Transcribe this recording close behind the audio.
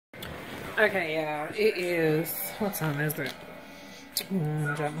Okay, yeah, it is. What time is it?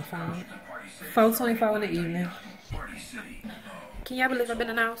 Drop my phone. 4:24 in the evening. Can y'all believe I've been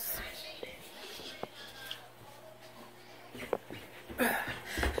in the house?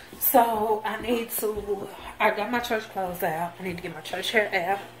 So I got my church clothes out. I need to get my church hair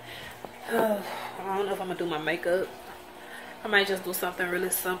out. I don't know if I'm gonna do my makeup. I might just do something really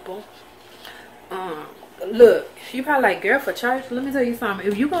simple. Look, you probably like, girl, for church, let me tell you something.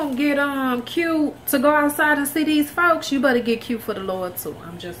 If you gonna get cute to go outside and see these folks, you better get cute for the Lord too.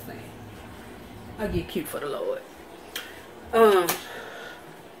 I'm just saying. I get cute for the Lord.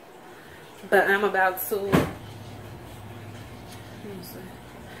 But I'm about to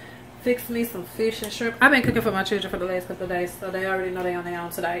fix me some fish and shrimp. I've been cooking for my children for the last couple of days, so they already know they on their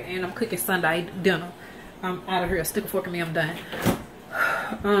own today. And I'm cooking Sunday dinner. I'm out of here. Stick a fork in me. I'm done.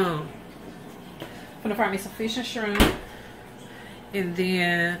 I'm gonna fry me some fish and shrimp, and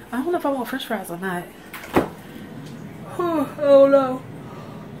then I don't know if I want French fries or not. I don't know.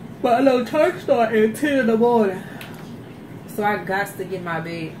 But I know church start at 10 in the morning, so I got to get my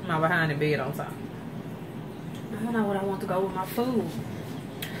behind the bed on time. I don't know what I want to go with my food.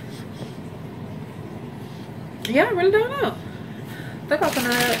 Yeah, I really don't know. I think I'm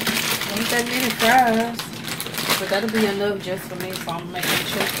gonna eat that many fries, but that'll be enough just for me. So I'm making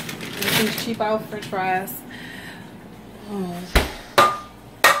these cheap out French fries. I'm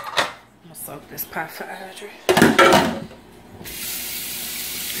gonna soak this pot for Audrey.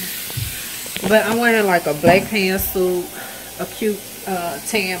 But I'm wearing like a black pantsuit, a cute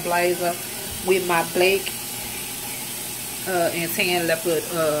tan blazer with my black and tan leopard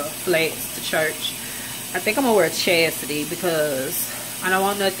flats to church. I think I'm gonna wear chastity because I don't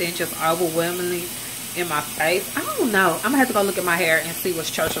want nothing just overwhelmingly in my face. I don't know. I'm gonna have to go look at my hair and see what's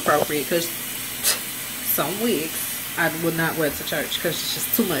church appropriate, because some wigs I would not wear to church because it's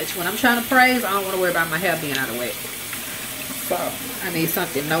just too much. When I'm trying to praise, I don't want to worry about my hair being out of whack. So I need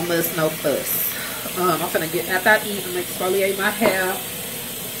something no muss, no fuss. I'm gonna get, after I eat, I'm gonna exfoliate my hair.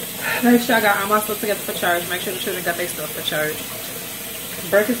 Make sure I got all my stuff together for church. Make sure the children got their stuff for church.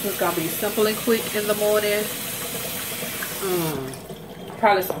 Breakfast is gonna be simple and quick in the morning.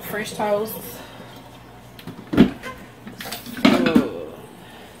 Probably some French toast.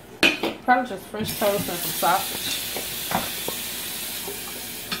 Probably just French toast and some sausage.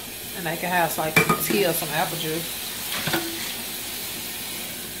 And they can have like some tea or some apple juice.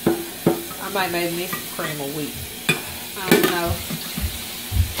 I might make me some cream of wheat. I don't know.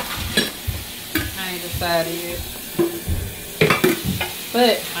 I ain't decided yet.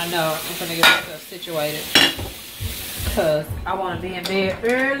 But I know I'm gonna get myself situated, because I want to be in bed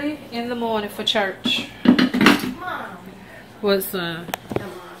early in the morning for church. Mom. What's son?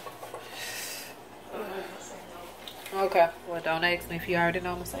 Okay. Well, don't ask me if you already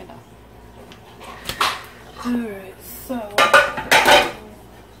know. I'm gonna say no. Alright, so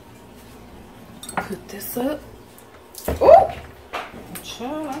put this up. Oh!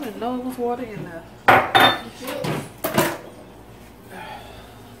 Child, I didn't know there was water in there.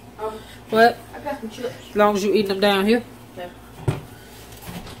 What? I got some chips. As long as you eating them down here? Yeah.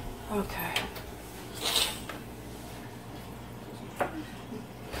 Okay.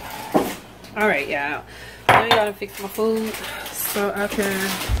 Alright, y'all. Now I gotta fix my food so I can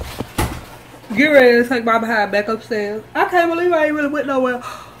get ready to take my behind back upstairs. I can't believe I ain't really went nowhere.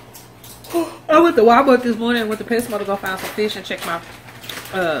 I went to Walmart this morning and went to PetSmart to go find some fish and check my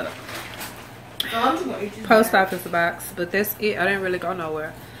post office box. But that's it. I didn't really go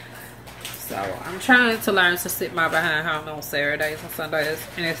nowhere. So I'm trying to learn to sit my behind home on Saturdays and Sundays.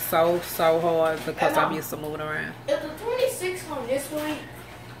 And it's so hard because I'm used to moving around. Is the 26th on this week?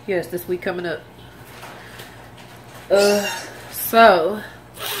 Yes, this week coming up. So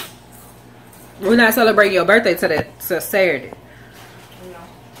we're not celebrating your birthday till Saturday.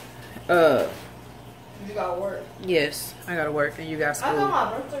 No. You gotta work. Yes, I gotta work and you got school. I thought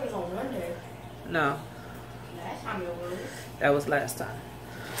my birthday was on Monday. No. Last time it was. That was last time.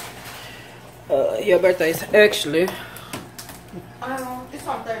 Your birthday's actually. It's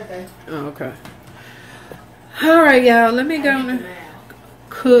on Thursday. Oh, okay. All right, y'all. Let me go and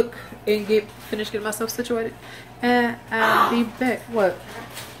cook and finish getting myself situated, and I'll be back. What?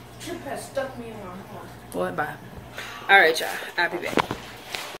 Chip has stuck me in my heart. What? Bye. All right, y'all. I'll be back.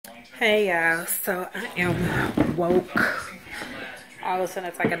 Hey, y'all. So I am woke. I was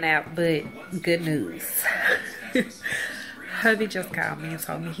gonna take a nap, but good news. Hubby just called me and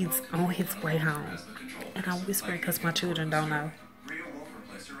told me he's on his way home. And I'm whispering because my children don't know.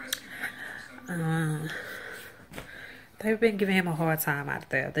 They've been giving him a hard time out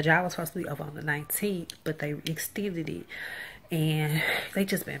there. The job was supposed to be over on the 19th, but they extended it. And they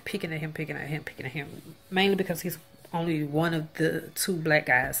just been picking at him, mainly because he's only one of the 2 black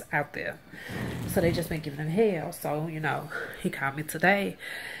guys out there. So they just been giving him hell. So, you know, he called me today,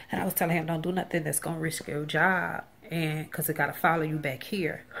 and I was telling him, don't do nothing that's gonna risk your job, and because it gotta follow you back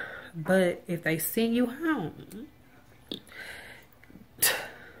here. But if they send you home,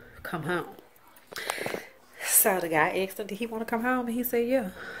 come home. So the guy asked him, did he want to come home? And he said, yeah.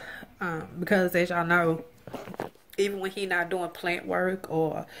 Because as y'all know, even when he not doing plant work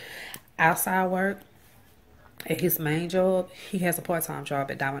or outside work at his main job, he has a part-time job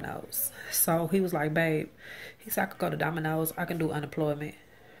at Domino's. So he was like, babe, he said, I could go to Domino's. I can do unemployment.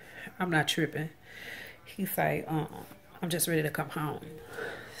 I'm not tripping. He said, I'm just ready to come home.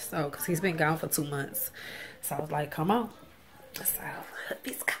 So, because he's been gone for 2 months. So I was like, come on. So,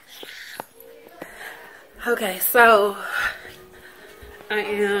 hubby's coming. Okay, so I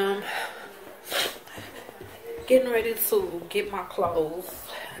am getting ready to get my clothes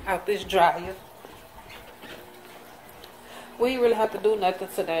out this dryer. We ain't really have to do nothing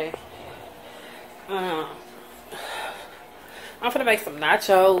today. I'm gonna make some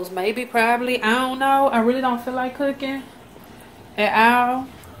nachos, maybe, probably. I don't know. I really don't feel like cooking at all.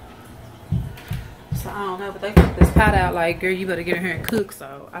 So I don't know, but they put this pot out like, girl, you better get in here and cook.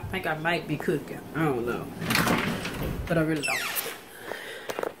 So I think I might be cooking. I don't know, but I really don't.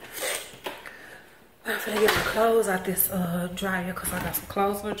 I'm finna get my clothes out this dryer because I got some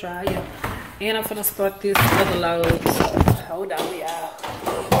clothes in the dryer, and I'm finna start this other load. So hold on,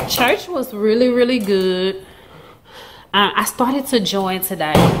 y'all. Church was really, really good. I started to join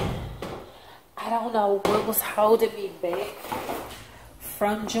today. I don't know what was holding me back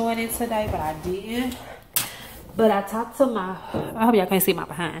from joining today, but I did. But I talked to my, I hope y'all can't see my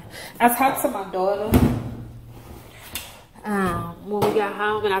behind. I talked to my daughter when we got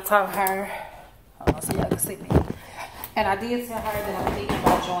home, and I told her, hold on so y'all can see me. And I did tell her that I'm thinking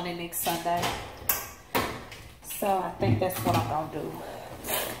about joining next Sunday. So I think that's what I'm gonna do.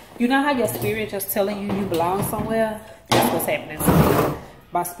 You know how your spirit just telling you belong somewhere? That's what's happening to me.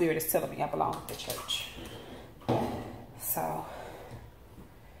 My spirit is telling me I belong at the church. So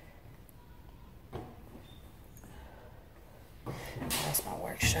that's my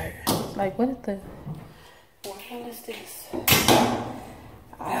work shirt. Like, what is this?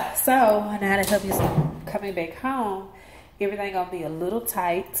 So now that hubby's coming back home, everything gonna be a little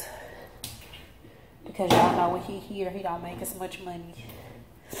tight because y'all know when he here, he don't make as much money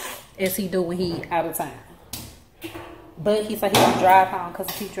as he do when he out of town. But he said he gonna drive home, because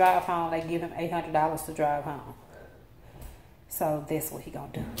if he drive home, they give him $800 to drive home. So that's what he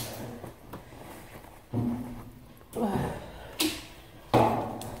gonna do.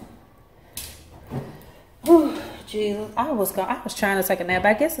 Jesus, I was trying to take a nap.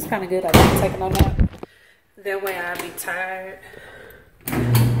 I guess it's kind of good I didn't take no nap. That way I'll be tired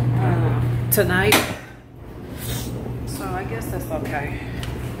tonight. So I guess that's okay.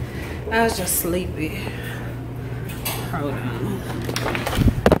 I was just sleepy. Hold on.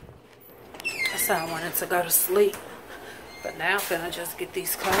 So I wanted to go to sleep, but now I'm finna just get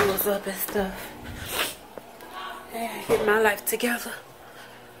these clothes up and stuff and get my life together.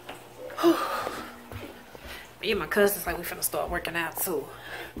 Whew. Me and my cousins, like, we finna start working out too,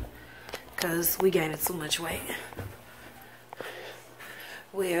 cause we gaining too much weight.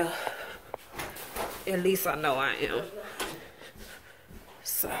 Well, at least I know I am.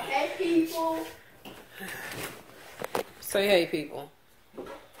 So hey people. Say hey people.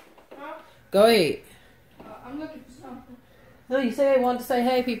 Huh? Go ahead. I'm looking for something. No, you said you wanted to say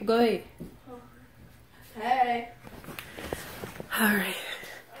hey people. Go ahead. Hey. Alright.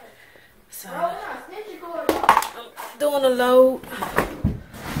 So I'm doing a load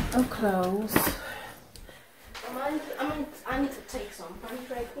of clothes. I need to take some honey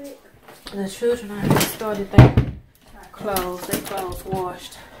right quick. The children already started their clothes. Their clothes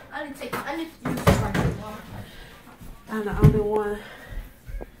washed. I need to use this right quick, Mama. I'm the only one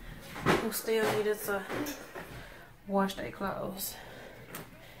who still needed to wash their clothes.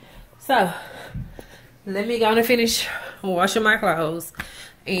 So let me go and finish washing my clothes,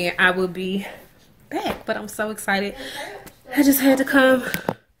 and I will be back. But I'm so excited. I just had to come.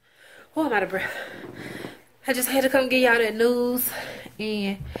 Oh, I'm out of breath. I just had to come get y'all that news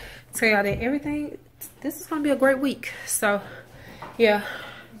and tell y'all that everything, this is gonna be a great week. So yeah,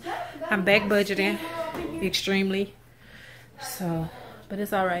 I'm back budgeting extremely. So, but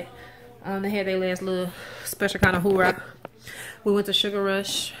it's all right. They had their last little special kind of hoorah. We went to Sugar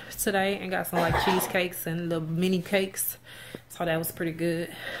Rush today and got some like cheesecakes and little mini cakes. So that was pretty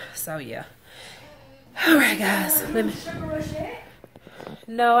good. So yeah. All right, guys. Let me.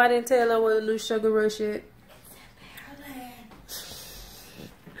 No, I didn't tell her what a new Sugar Rush is.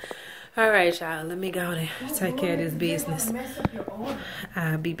 All right, y'all. Let me go and take care of this business.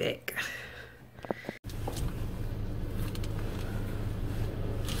 I'll be back.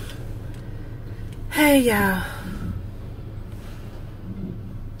 Hey, y'all.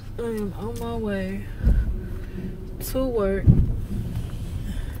 I am on my way to work.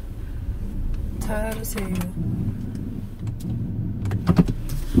 Tired as hell.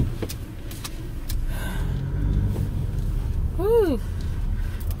 Whew.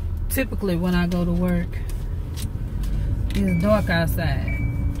 Typically when I go to work, it's dark outside.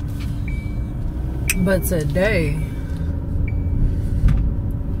 But today,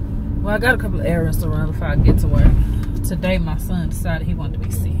 well, I got a couple of errands to run before I get to work. Today my son decided he wanted to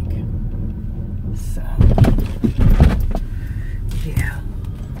be sick. So, yeah.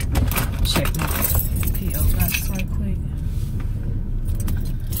 Check my P.O Box right quick.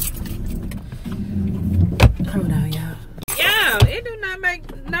 Hold on, y'all. Yo, it do not make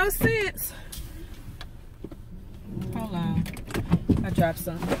no sense. Hold on. I dropped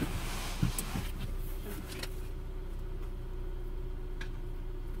something.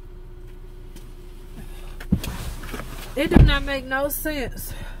 It do not make no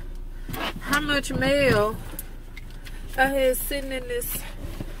sense how much mail I had sitting in this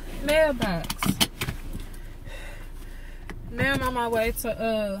mailbox. Now I'm on my way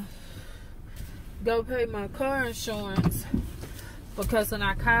to go pay my car insurance because when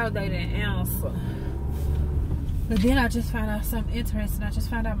I called they didn't answer. But then I just found out something interesting. I just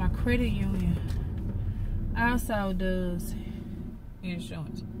found out my credit union also does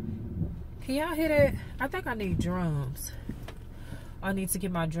insurance. Can y'all hear that? I think I need drums. I need to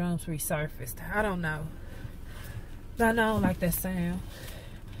get my drums resurfaced. I don't know. But I don't like that sound.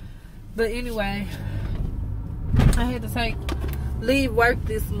 But anyway, I had to leave work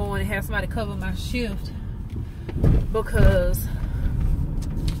this morning, have somebody cover my shift because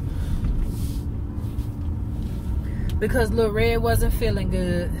Lil Red wasn't feeling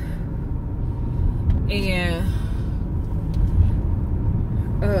good. And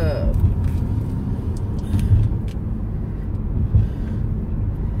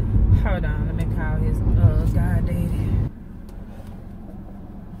hold on, let me call his god daddy.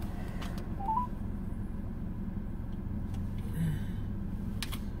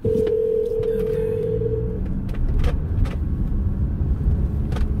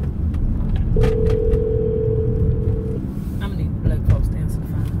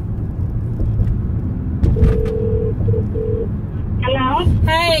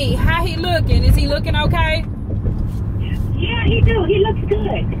 Hey, how he looking? Is he looking okay? Yeah, he do. He looks good.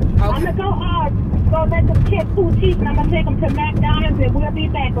 Okay. I'm gonna go let them check food cheap, and I'm gonna take them to McDonald's, and we'll be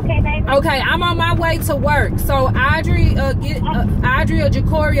back. Okay, baby? Okay, I'm on my way to work. So Audrey, Audrey or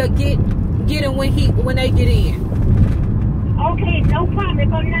Jacoria get him when they get in. Okay, no problem.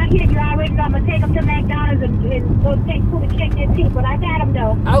 If I'm not here, you already know I'm gonna take them to McDonald's and go take food and check their teeth. But I got them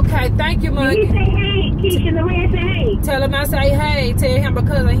though. Okay, thank you, Monkey. He say hey, Keisha. The red say hey. Tell him I say hey. Tell him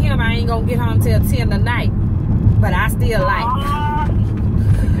because of him I ain't gonna get home till 10 tonight. But I still like. I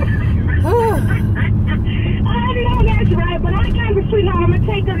know that's right, but I got the sweetheart. I'm gonna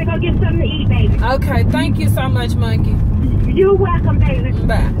take her to go get something to eat, baby. Okay, thank you so much, Monkey. You're welcome, baby.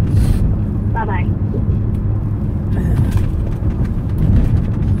 Bye. Bye bye.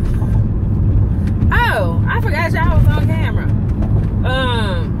 Oh, I forgot y'all was on camera.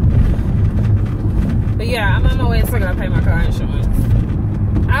 But yeah, I'm on my way to go pay my car insurance.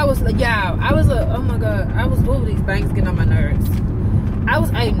 Oh my god, ooh, these banks getting on my nerves. I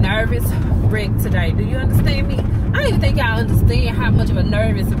was a nervous wreck today. Do you understand me? I don't even think y'all understand how much of a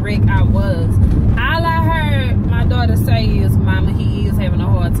nervous wreck I was. All I heard my daughter say is, Mama, he is having a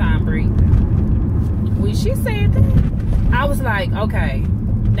hard time breathing. When she said that, I was like, okay,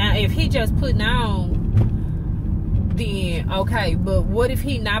 now if he just putting on, then okay, but what if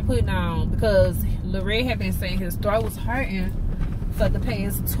he not putting on? Because Lorraine had been saying his throat was hurting for the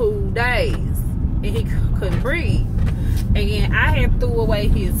past 2 days and he couldn't breathe. And I had threw away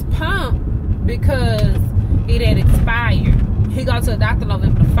his pump because it had expired. He got to the doctor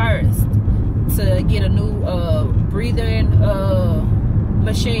November 1st to get a new breathing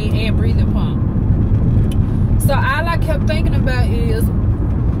machine and breathing pump. So all I kept thinking about is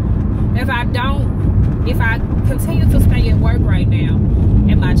if I continue to stay at work right now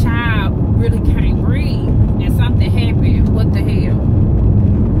and my child really can't breathe and something happened, what the hell?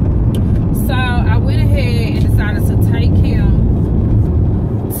 So I went ahead and decided to take him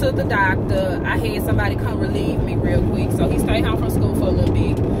to the doctor. I had somebody come relieve me real quick. So he stayed home from school for a little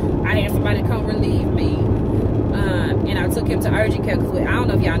bit. I had somebody come relieve me. And I took him to urgent care because I don't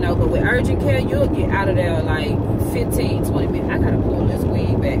know if y'all know, but with urgent care, you'll get out of there like 15, 20 minutes. I gotta pull this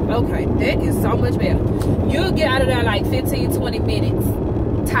wig back. Okay, that is so much better. You'll get out of there like 15, 20 minutes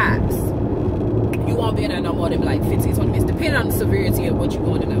tops. You won't be in there no more than like 15, 20 minutes, depending on the severity of what you're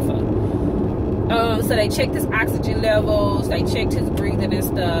going in there for. So they checked his oxygen levels, they checked his breathing and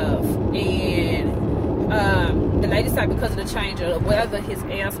stuff, and the lady said because of the change of weather, his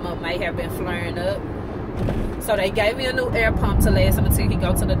asthma may have been flaring up. So they gave me a new air pump to last him until he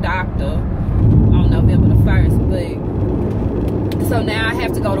go to the doctor on November the 1st. But so now I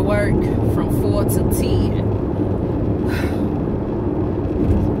have to go to work from 4 to 10.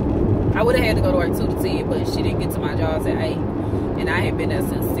 I would have had to go to work 2 to 10, but she didn't get to my job at 8, and I had been there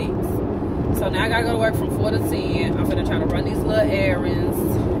since 6. So now I gotta go to work from 4 to 10. I'm gonna try to run these little errands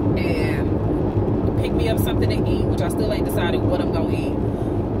and pick me up something to eat, which I still ain't decided what I'm gonna eat,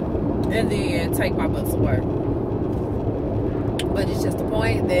 and then take my butt to work. But it's just the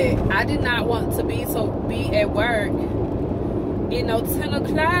point that I did not want to be at work, you know, 10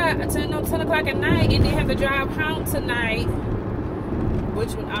 o'clock at night, and then have to drive home tonight,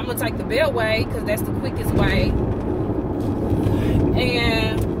 which I'm gonna take the Beltway because that's the quickest way,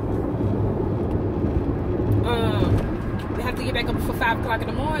 and have to get back up for 5 o'clock in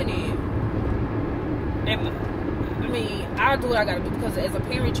the morning. And I mean, I'll do what I gotta do because as a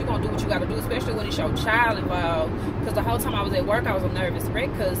parent, you're gonna do what you gotta do, especially when it's your child involved. Because the whole time I was at work, I was a nervous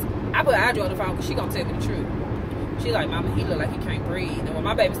wreck because I put Audrey on the phone because she gonna tell me the truth. She like, Mama, he look like he can't breathe. And when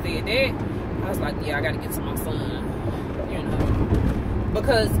my baby said that, I was like, yeah, I gotta get to my son, you know.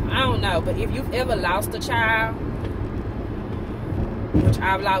 Because I don't know, but if you've ever lost a child, which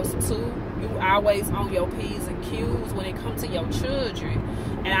I've lost too, you always on your P's and Q's when it comes to your children.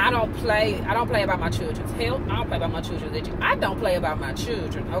 And I don't play about my children's health. I don't play about my children's education. I don't play about my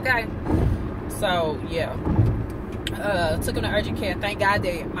children, okay? So, yeah. Took him to urgent care. Thank God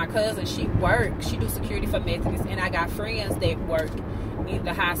that my cousin, she works. She do security for Methodist. And I got friends that work in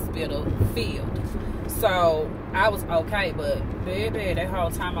the hospital field. So, I was okay. But, baby, that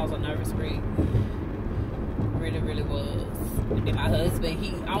whole time I was a nervous wreck. Really, really was. And then my husband,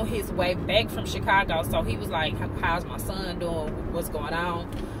 he on his way back from Chicago, so he was like, how's my son doing, what's going on?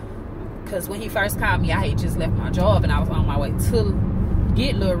 Because when he first called me, I had just left my job and I was on my way to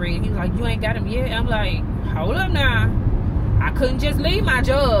get Lil Red. He was like, you ain't got him yet? I'm like, hold up now, I couldn't just leave my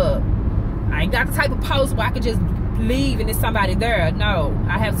job. I ain't got the type of post where I could just leave and there's somebody there. No,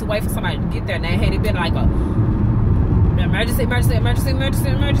 I have to wait for somebody to get there. Now had it been like a emergency, I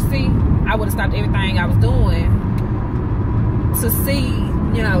would have stopped everything I was doing to see,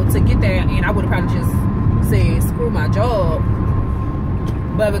 you know, to get there, and I would have probably just said screw my job.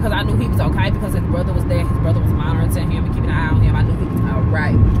 But because I knew he was okay, because his brother was there, his brother was monitoring him and keeping an eye on him, I knew he was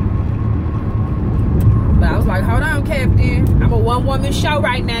alright. But I was like, hold on, Captain, I'm a one-woman show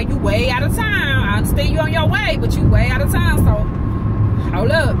right now, you way out of town. I understand you on your way, but you way out of town, so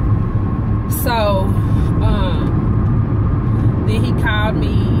hold up. So then he called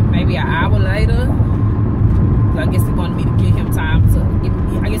me maybe an hour later. I guess he wanted me to give him time to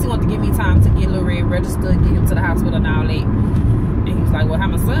give me time to get Lil Red registered, get him to the hospital and all that. And he was like, well, how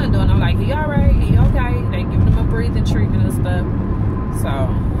my son doing? I'm like, he alright, he okay. They giving him a breathing treatment and stuff. So,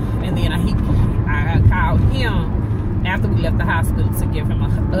 and then I called him after we left the hospital to give him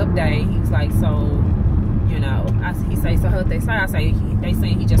an update. He was like, so, you know, he say, so what they say? I say, they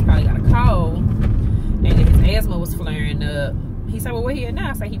saying he just probably got a cold and his asthma was flaring up. He said, well, where he at now?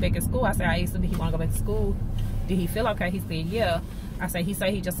 I said, he back at school. I said, I asked him if he want to go back to school. Did he feel okay? He said, yeah. I said, he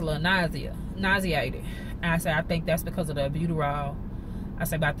said he just a little nauseated. And I said, I think that's because of the albuterol. I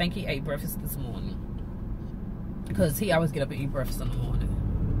said, but I think he ate breakfast this morning. Because he always get up and eat breakfast in the morning.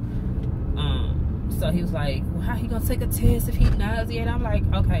 So he was like, well, how he gonna take a test if he nauseated? I'm like,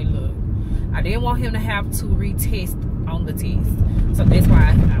 okay, look. I didn't want him to have to retest on the test. So that's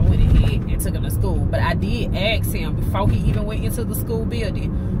why I went ahead and took him to school. But I did ask him before he even went into the school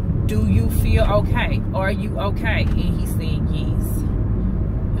building, do you feel okay? Are you okay? And he said yes.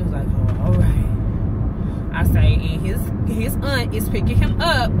 He was like, oh, all right. I say, and his aunt is picking him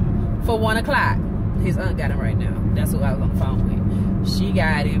up for 1 o'clock. His aunt got him right now. That's who I was on the phone with. She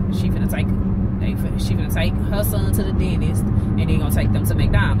got him. She finna take her son to the dentist, and then gonna take them to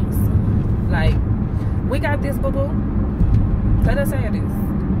McDonald's. Like, we got this, boo-boo. Let us have this.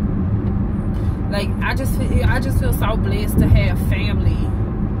 Like, I just feel so blessed to have family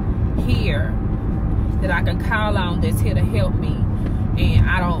here that I can call on that's here to help me, and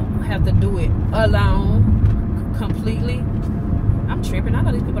I don't have to do it alone completely. I'm tripping. I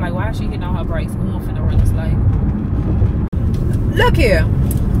know these people like, why is she hitting on her brakes? I'm finna run this light. Look here.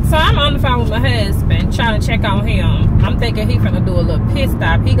 So I'm on the phone with my husband trying to check on him. I'm thinking he finna do a little pit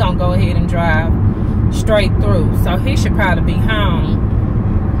stop. He gonna go ahead and drive straight through. So he should probably be home.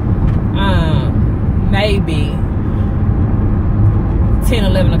 Maybe 10,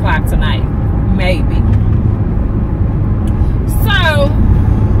 11 o'clock tonight. Maybe. So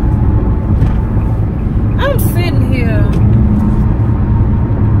I'm sitting here,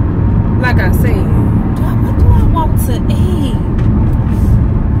 like I said, what do I want to eat?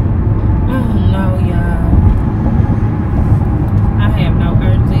 I don't know, y'all. I have no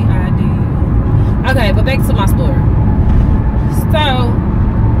earthly idea. Okay, but back to my story. So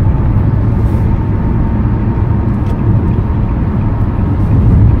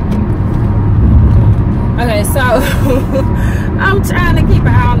okay, so I'm trying to keep an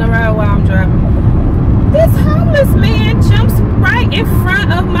eye on the road while I'm driving. This homeless man jumps right in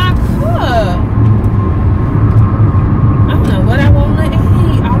front of my car. I don't know what I want to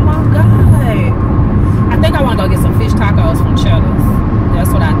eat. Oh my God. I think I want to go get some fish tacos from Cheddars.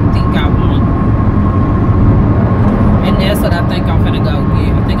 That's what I think I want. And that's what I think I'm finna go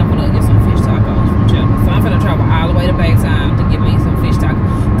get. I think I'm finna get some fish tacos from Cheddars. So I'm finna travel all the way to Baytime to get me some fish tacos.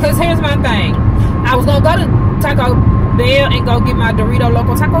 Because here's my thing. I was gonna go to Taco Bell and go get my Dorito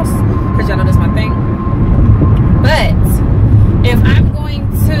Loco Tacos, because y'all know that's my thing. But if I'm going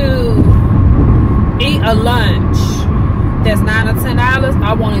to eat a lunch that's $9 or $10,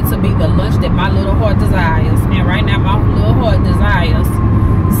 I want it to be the lunch that my little heart desires. And right now my little heart desires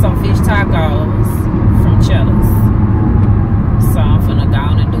some fish tacos from Cheddars. So I'm finna go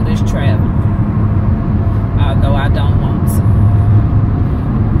on and do this travel. Although I don't want to.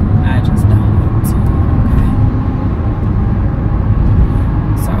 I just don't.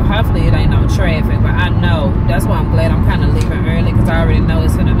 Hopefully it ain't no traffic, but I know that's why I'm glad I'm kind of leaving early, because I already know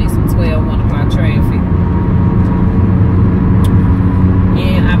it's gonna be some 12, 1 o'clock traffic,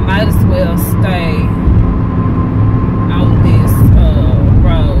 and I might as well stay on this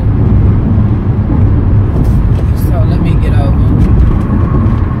road. So let me get over.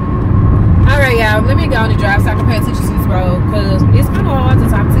 All right, y'all, let me go on and drive so I can pay attention to this road, because it's kind of hard to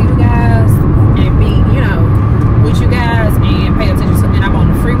talk